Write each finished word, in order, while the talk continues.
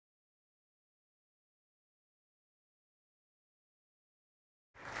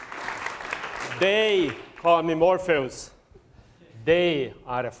They call me Morpheus. They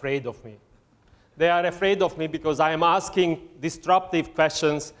are afraid of me. They are afraid of me because I am asking disruptive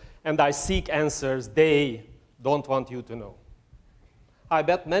questions and I seek answers they don't want you to know. I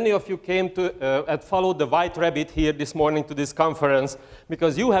bet many of you came to and followed the white rabbit here this morning to this conference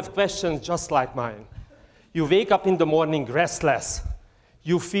because you have questions just like mine. You wake up in the morning restless.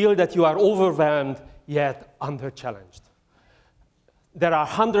 You feel that you are overwhelmed yet under-challenged. There are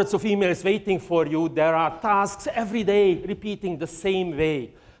hundreds of emails waiting for you. There are tasks every day repeating the same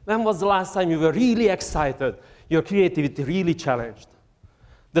way. When was the last time you were really excited? Your creativity really challenged.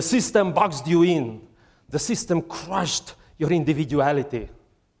 The system boxed you in. The system crushed your individuality.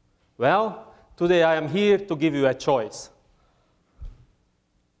 Well, today I am here to give you a choice.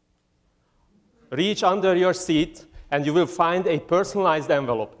 Reach under your seat and you will find a personalized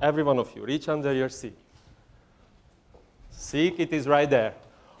envelope. Every one of you, reach under your seat. See, it is right there.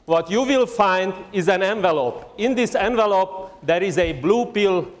 What you will find is an envelope. In this envelope, there is a blue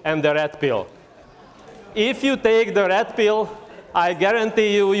pill and a red pill. If you take the red pill, I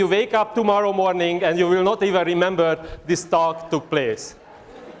guarantee you, you wake up tomorrow morning and you will not even remember this talk took place.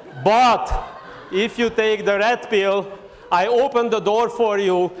 But if you take the red pill, I open the door for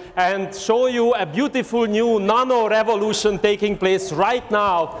you and show you a beautiful new Nano Revolution taking place right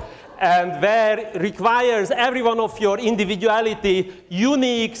now, and where requires every one of your individuality,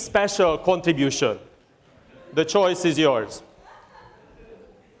 unique, special contribution. The choice is yours.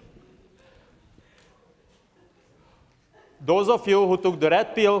 Those of you who took the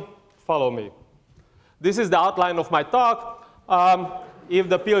red pill, follow me. This is the outline of my talk. If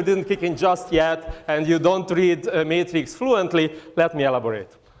the pill didn't kick in just yet and you don't read matrix fluently, let me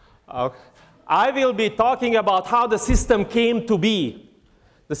elaborate. I will be talking about how the system came to be.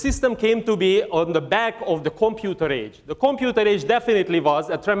 The system came to be on the back of the computer age. The computer age definitely was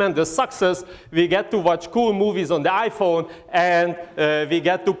a tremendous success. We get to watch cool movies on the iPhone, and we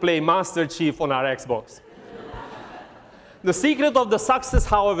get to play Master Chief on our Xbox. The secret of the success,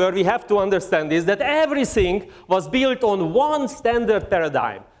 however, we have to understand is that everything was built on one standard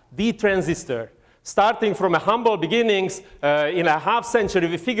paradigm, the transistor. Starting from a humble beginnings, in a half century,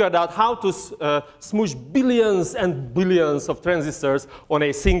 we figured out how to smoosh billions and billions of transistors on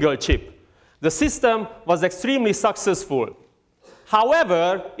a single chip. The system was extremely successful.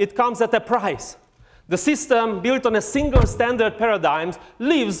 However, it comes at a price. The system built on a single standard paradigm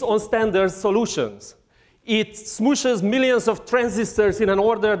lives on standard solutions. It smooshes millions of transistors in an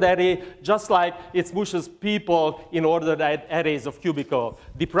ordered array, just like it smooshes people in ordered arrays of cubicles,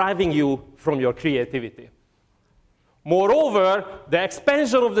 depriving you from your creativity. Moreover, the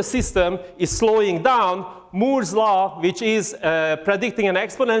expansion of the system is slowing down. Moore's law, which is predicting an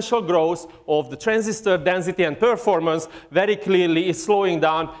exponential growth of the transistor density and performance, very clearly is slowing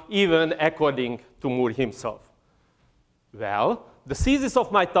down, even according to Moore himself. Well, the thesis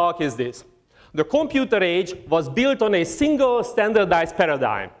of my talk is this. The computer age was built on a single standardized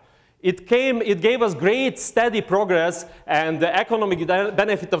paradigm. It gave us great steady progress, and the economic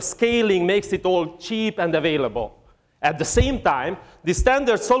benefit of scaling makes it all cheap and available. At the same time, the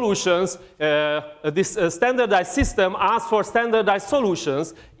standard solutions, this standardized system asks for standardized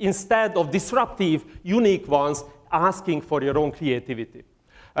solutions instead of disruptive, unique ones asking for your own creativity.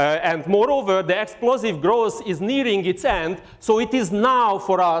 And moreover, the explosive growth is nearing its end, so it is now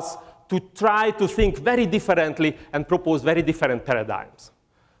for us to try to think very differently and propose very different paradigms.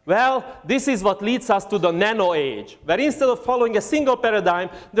 Well, this is what leads us to the nano age, where instead of following a single paradigm,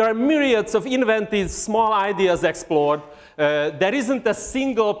 there are myriads of inventive small ideas explored. There isn't a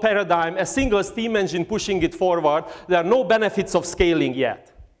single paradigm, a single steam engine pushing it forward. There are no benefits of scaling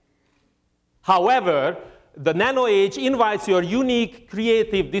yet. However, the nano age invites your unique,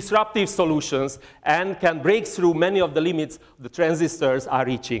 creative, disruptive solutions and can break through many of the limits the transistors are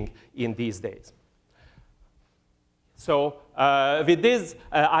reaching in these days. So with this,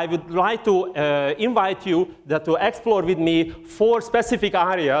 I would like to invite you to explore with me 4 specific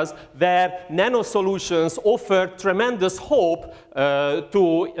areas where nano-solutions offer tremendous hope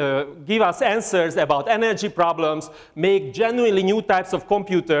to give us answers about energy problems, make genuinely new types of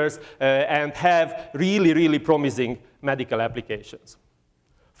computers, and have really, really promising medical applications.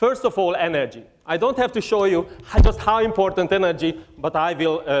 First of all, energy. I don't have to show you just how important energy, but I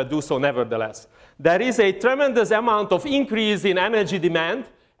will do so nevertheless. There is a tremendous amount of increase in energy demand,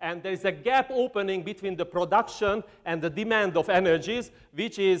 and there is a gap opening between the production and the demand of energies,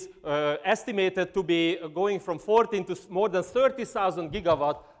 which is estimated to be going from 14 to more than 30,000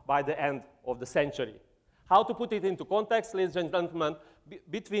 gigawatts by the end of the century. How to put it into context, ladies and gentlemen,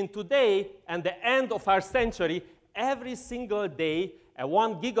 between today and the end of our century, every single day, a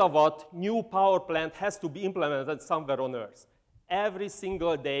 1 gigawatt new power plant has to be implemented somewhere on Earth every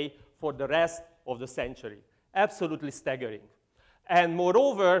single day for the rest of the century. Absolutely staggering. And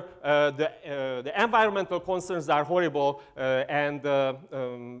moreover, the environmental concerns are horrible, and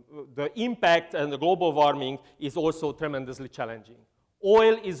the impact and the global warming is also tremendously challenging.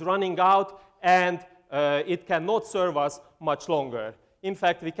 Oil is running out, and it cannot serve us much longer. In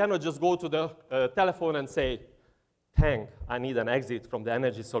fact, we cannot just go to the telephone and say, "Thank, I need an exit from the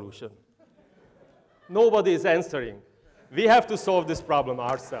energy solution." Nobody is answering. We have to solve this problem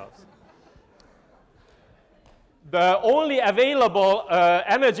ourselves. The only available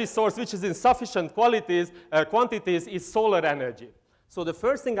energy source which is in sufficient quantities is solar energy. So the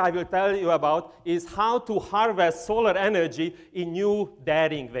first thing I will tell you about is how to harvest solar energy in new,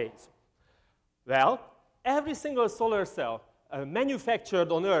 daring ways. Well, every single solar cell manufactured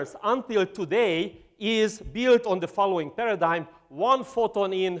on Earth until today is built on the following paradigm: 1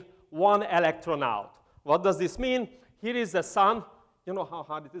 photon in, 1 electron out. What does this mean? Here is the sun. You know how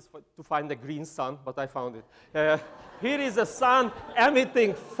hard it is to find the green sun, but I found it. Here is the sun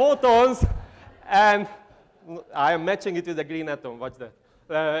emitting photons, and I am matching it with a green atom. Watch that.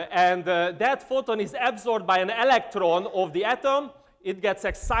 That photon is absorbed by an electron of the atom. It gets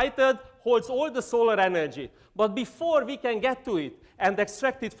excited, holds all the solar energy. But before we can get to it and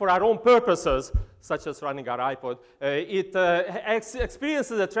extract it for our own purposes, such as running our iPod, it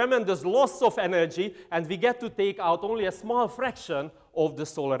experiences a tremendous loss of energy, and we get to take out only a small fraction of the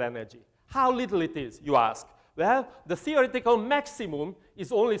solar energy. How little it is, you ask? Well, the theoretical maximum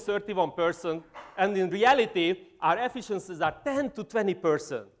is only 31%, and in reality, our efficiencies are 10 to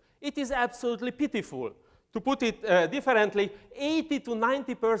 20%. It is absolutely pitiful. To put it differently, 80 to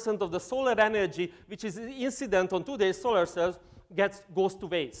 90% of the solar energy which is incident on today's solar cells goes to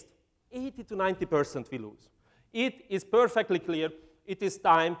waste. 80 to 90% we lose. It is perfectly clear it is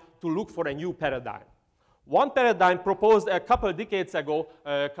time to look for a new paradigm. One paradigm proposed a couple decades ago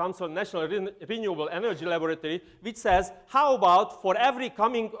comes from National Renewable Energy Laboratory, which says, how about for every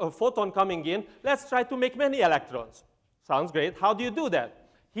photon coming in, let's try to make many electrons. Sounds great. How do you do that?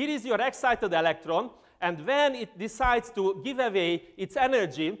 Here is your excited electron, and when it decides to give away its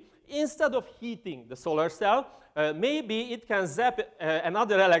energy, instead of heating the solar cell, maybe it can zap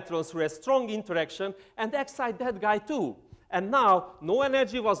another electron through a strong interaction and excite that guy too. And now, no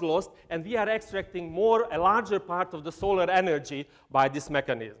energy was lost, and we are extracting a larger part of the solar energy by this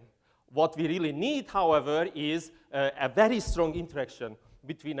mechanism. What we really need, however, is a very strong interaction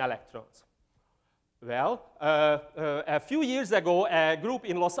between electrons. Well, a few years ago, a group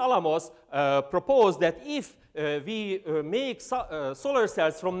in Los Alamos proposed that if we make solar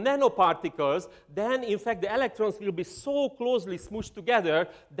cells from nanoparticles, then in fact the electrons will be so closely smooshed together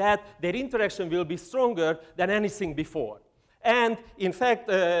that their interaction will be stronger than anything before. And in fact,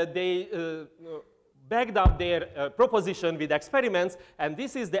 they backed up their proposition with experiments, and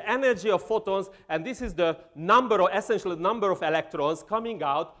this is the energy of photons, and this is the essential number of electrons coming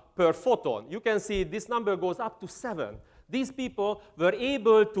out per photon. You can see this number goes up to 7. These people were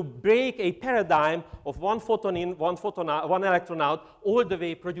able to break a paradigm of 1 photon in, 1 electron out, all the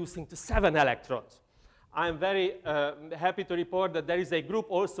way producing to 7 electrons. I'm very happy to report that there is a group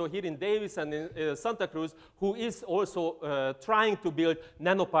also here in Davis and in Santa Cruz who is also trying to build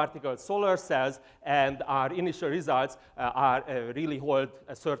nanoparticle solar cells, and our initial results really hold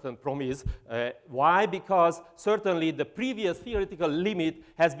a certain promise. Why? Because certainly the previous theoretical limit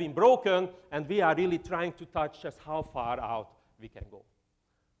has been broken, and we are really trying to touch just how far out we can go.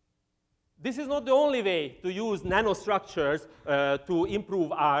 This is not the only way to use nanostructures to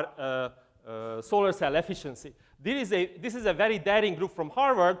improve our solar cell efficiency. This is a very daring group from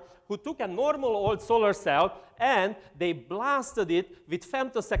Harvard who took a normal old solar cell and they blasted it with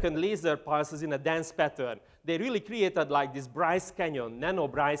femtosecond laser pulses in a dense pattern. They really created like this Bryce Canyon, nano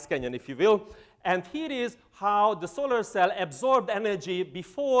Bryce Canyon, if you will. And here is how the solar cell absorbed energy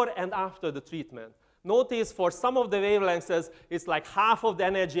before and after the treatment. Notice for some of the wavelengths, it's like half of the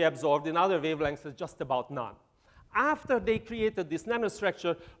energy absorbed. In other wavelengths, just about none. After they created this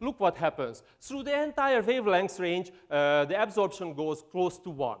nanostructure, look what happens. Through the entire wavelength range, the absorption goes close to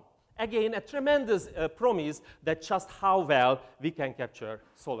 1. Again, a tremendous promise that just how well we can capture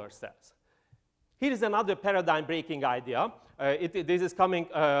solar cells. Here is another paradigm-breaking idea. This is coming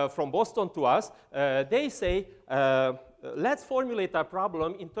from Boston to us. They say, let's formulate our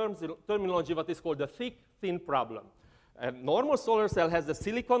problem in terminology what is called the thick-thin problem. A normal solar cell has a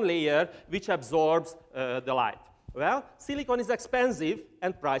silicon layer which absorbs the light. Well, silicon is expensive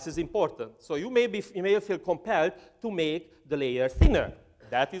and price is important. So you may feel compelled to make the layer thinner.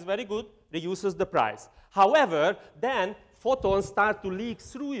 That is very good, reduces the price. However, then photons start to leak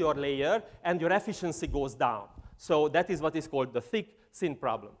through your layer, and your efficiency goes down. So that is what is called the thick, thin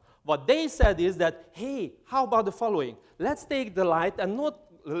problem. What they said is that, hey, how about the following? Let's take the light and not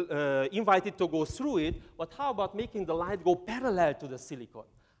invite it to go through it, but how about making the light go parallel to the silicon?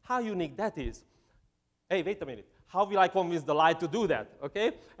 How unique that is. Hey, wait a minute. How will I convince the light to do that,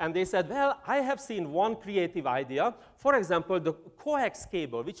 okay? And they said, well, I have seen one creative idea. For example, the coax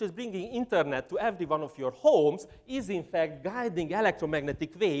cable, which is bringing internet to every one of your homes, is in fact guiding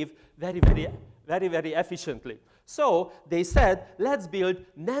electromagnetic wave very efficiently. So they said, let's build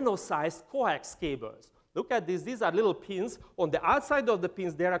nano-sized coax cables. Look at this. These are little pins. On the outside of the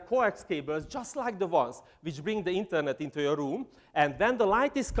pins, there are coax cables, just like the ones which bring the internet into your room. And when the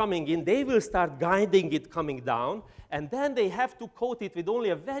light is coming in, they will start guiding it coming down. And then they have to coat it with only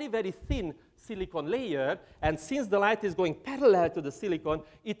a very thin silicon layer. And since the light is going parallel to the silicon,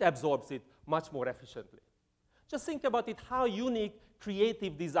 it absorbs it much more efficiently. Just think about it, how unique,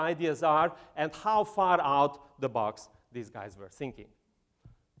 creative these ideas are, and how far out the box these guys were thinking.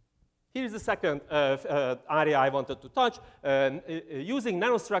 Here's the second area I wanted to touch, using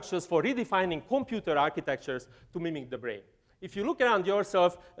nanostructures for redefining computer architectures to mimic the brain. If you look around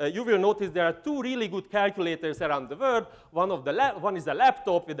yourself, you will notice there are two really good calculators around the world. One is a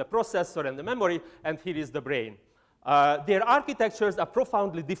laptop with a processor and the memory, and here is the brain. Their architectures are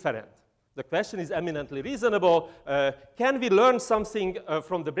profoundly different. The question is eminently reasonable. Can we learn something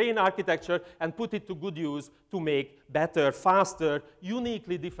from the brain architecture and put it to good use to make better, faster,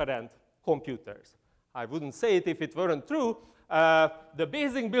 uniquely different computers? I wouldn't say it if it weren't true. The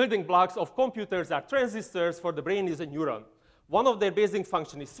basic building blocks of computers are transistors. For the brain is a neuron. One of their basic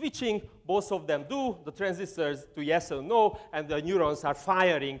functions is switching. Both of them do. The transistors to yes or no, and the neurons are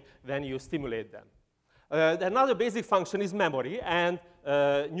firing when you stimulate them. Another basic function is memory, and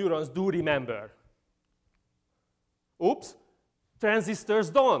neurons do remember. Oops, transistors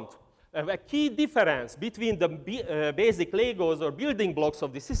don't. A key difference between the basic Legos or building blocks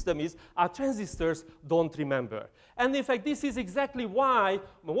of the system is our transistors don't remember. And in fact, this is exactly why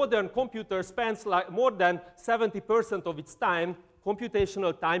modern computer spends like more than 70% of its time,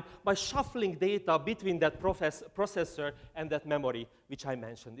 computational time, by shuffling data between that processor and that memory, which I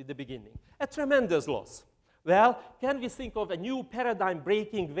mentioned in the beginning. A tremendous loss. Well, can we think of a new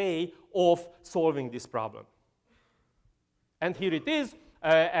paradigm-breaking way of solving this problem? And here it is.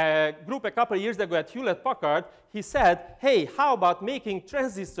 A group a couple of years ago at Hewlett-Packard, he said, hey, how about making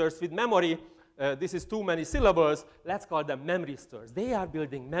transistors with memory? This is too many syllables. Let's call them Memristors. They are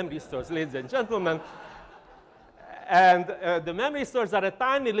building Memristors, ladies and gentlemen. And the Memristors are a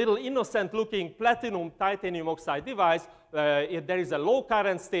tiny little innocent-looking platinum titanium oxide device. There is a low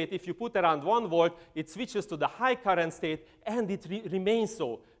current state. If you put around 1 volt, it switches to the high current state, and it remains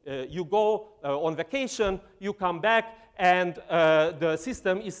so. You go on vacation, you come back, and the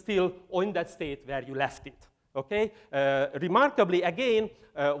system is still in that state where you left it. Okay? Remarkably, again,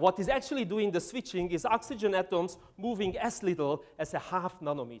 what is actually doing the switching is oxygen atoms moving as little as a ½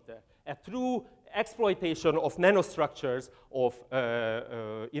 nanometer. A true exploitation of nanostructures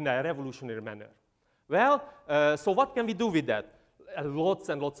in a revolutionary manner. Well, so what can we do with that? Lots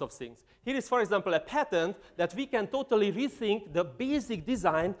and lots of things. Here is, for example, a patent that we can totally rethink the basic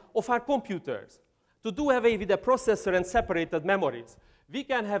design of our computers. To do away with the processor and separated memories. We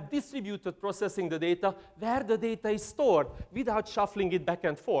can have distributed processing the data where the data is stored without shuffling it back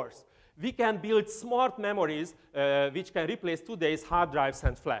and forth. We can build smart memories which can replace today's hard drives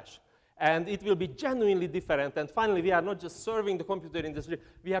and flash. And it will be genuinely different. And finally, we are not just serving the computer industry,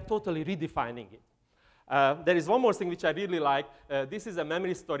 we are totally redefining it. There is one more thing which I really like. This is a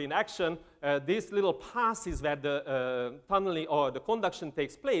Memristor in action. This little pass is where the tunneling or the conduction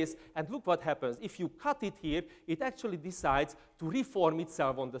takes place. And look what happens. If you cut it here, it actually decides to reform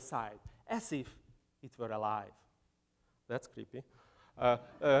itself on the side, as if it were alive. That's creepy. The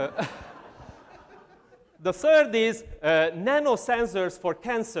third is nano-sensors for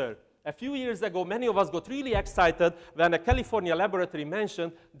cancer. A few years ago, many of us got really excited when a California laboratory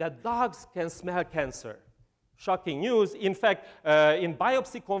mentioned that dogs can smell cancer. Shocking news. In fact, in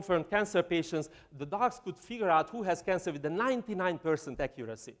biopsy-confirmed cancer patients, the dogs could figure out who has cancer with a 99%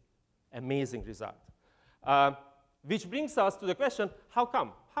 accuracy. Amazing result. Which brings us to the question, how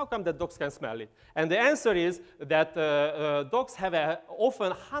come? How come that dogs can smell it? And the answer is that dogs have often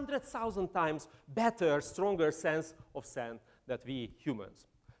 100,000 times better, stronger sense of scent than we humans.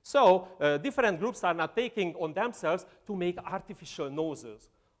 So different groups are now taking on themselves to make artificial noses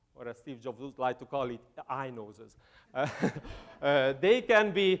or as Steve Jobs would like to call it, eye noses. They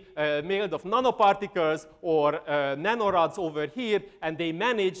can be made of nanoparticles or nanorods over here, and they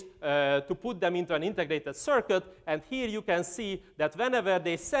managed to put them into an integrated circuit. And here you can see that whenever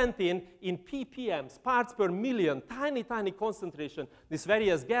they sent in ppms, parts per million, tiny, tiny concentration, these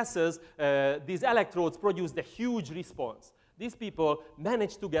various gases, these electrodes produced a huge response. These people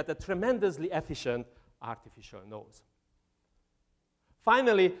managed to get a tremendously efficient artificial nose.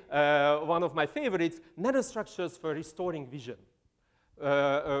 Finally, one of my favorites, nanostructures for restoring vision.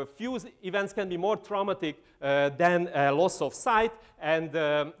 Few events can be more traumatic than loss of sight, and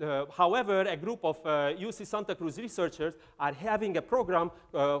however, a group of UC Santa Cruz researchers are having a program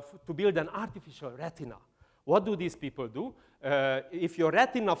to build an artificial retina. What do these people do? If your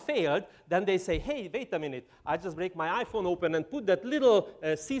retina failed, then they say, hey, wait a minute, I just break my iPhone open and put that little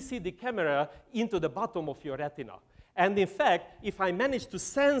CCD camera into the bottom of your retina. And in fact, if I manage to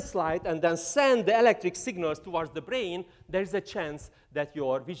sense light and then send the electric signals towards the brain, there's a chance that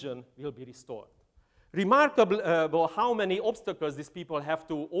your vision will be restored. Remarkable how many obstacles these people have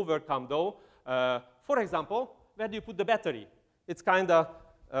to overcome, though. For example, where do you put the battery? It's kind of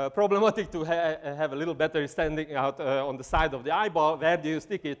problematic to have a little battery standing out on the side of the eyeball. Where do you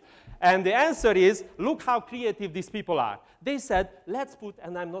stick it? And the answer is, look how creative these people are. They said, let's put,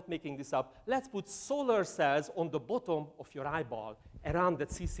 and I'm not making this up, let's put solar cells on the bottom of your eyeball around that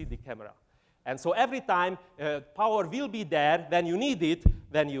CCD camera. And so every time, power will be there when you need it,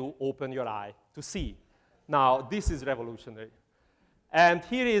 when you open your eye to see. Now, this is revolutionary. And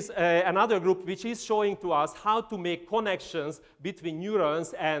here is another group which is showing to us how to make connections between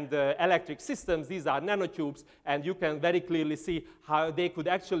neurons and electric systems. These are nanotubes, and you can very clearly see how they could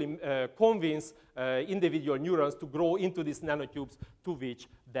actually convince individual neurons to grow into these nanotubes, to which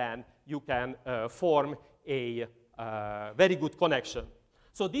then you can form a very good connection.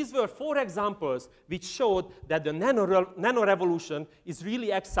 So these were 4 examples which showed that the nano revolution is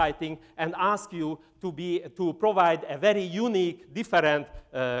really exciting and ask you to provide a very unique, different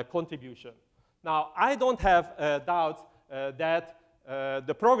contribution. Now, I don't have doubts that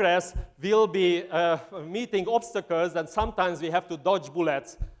the progress will be meeting obstacles, and sometimes we have to dodge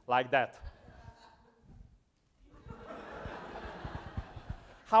bullets like that.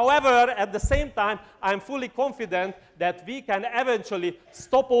 However, at the same time, I'm fully confident that we can eventually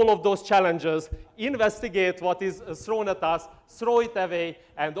stop all of those challenges, investigate what is thrown at us, throw it away,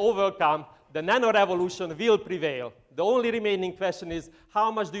 and overcome. The nano revolution will prevail. The only remaining question is,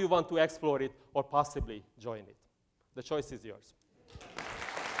 how much do you want to explore it or possibly join it? The choice is yours.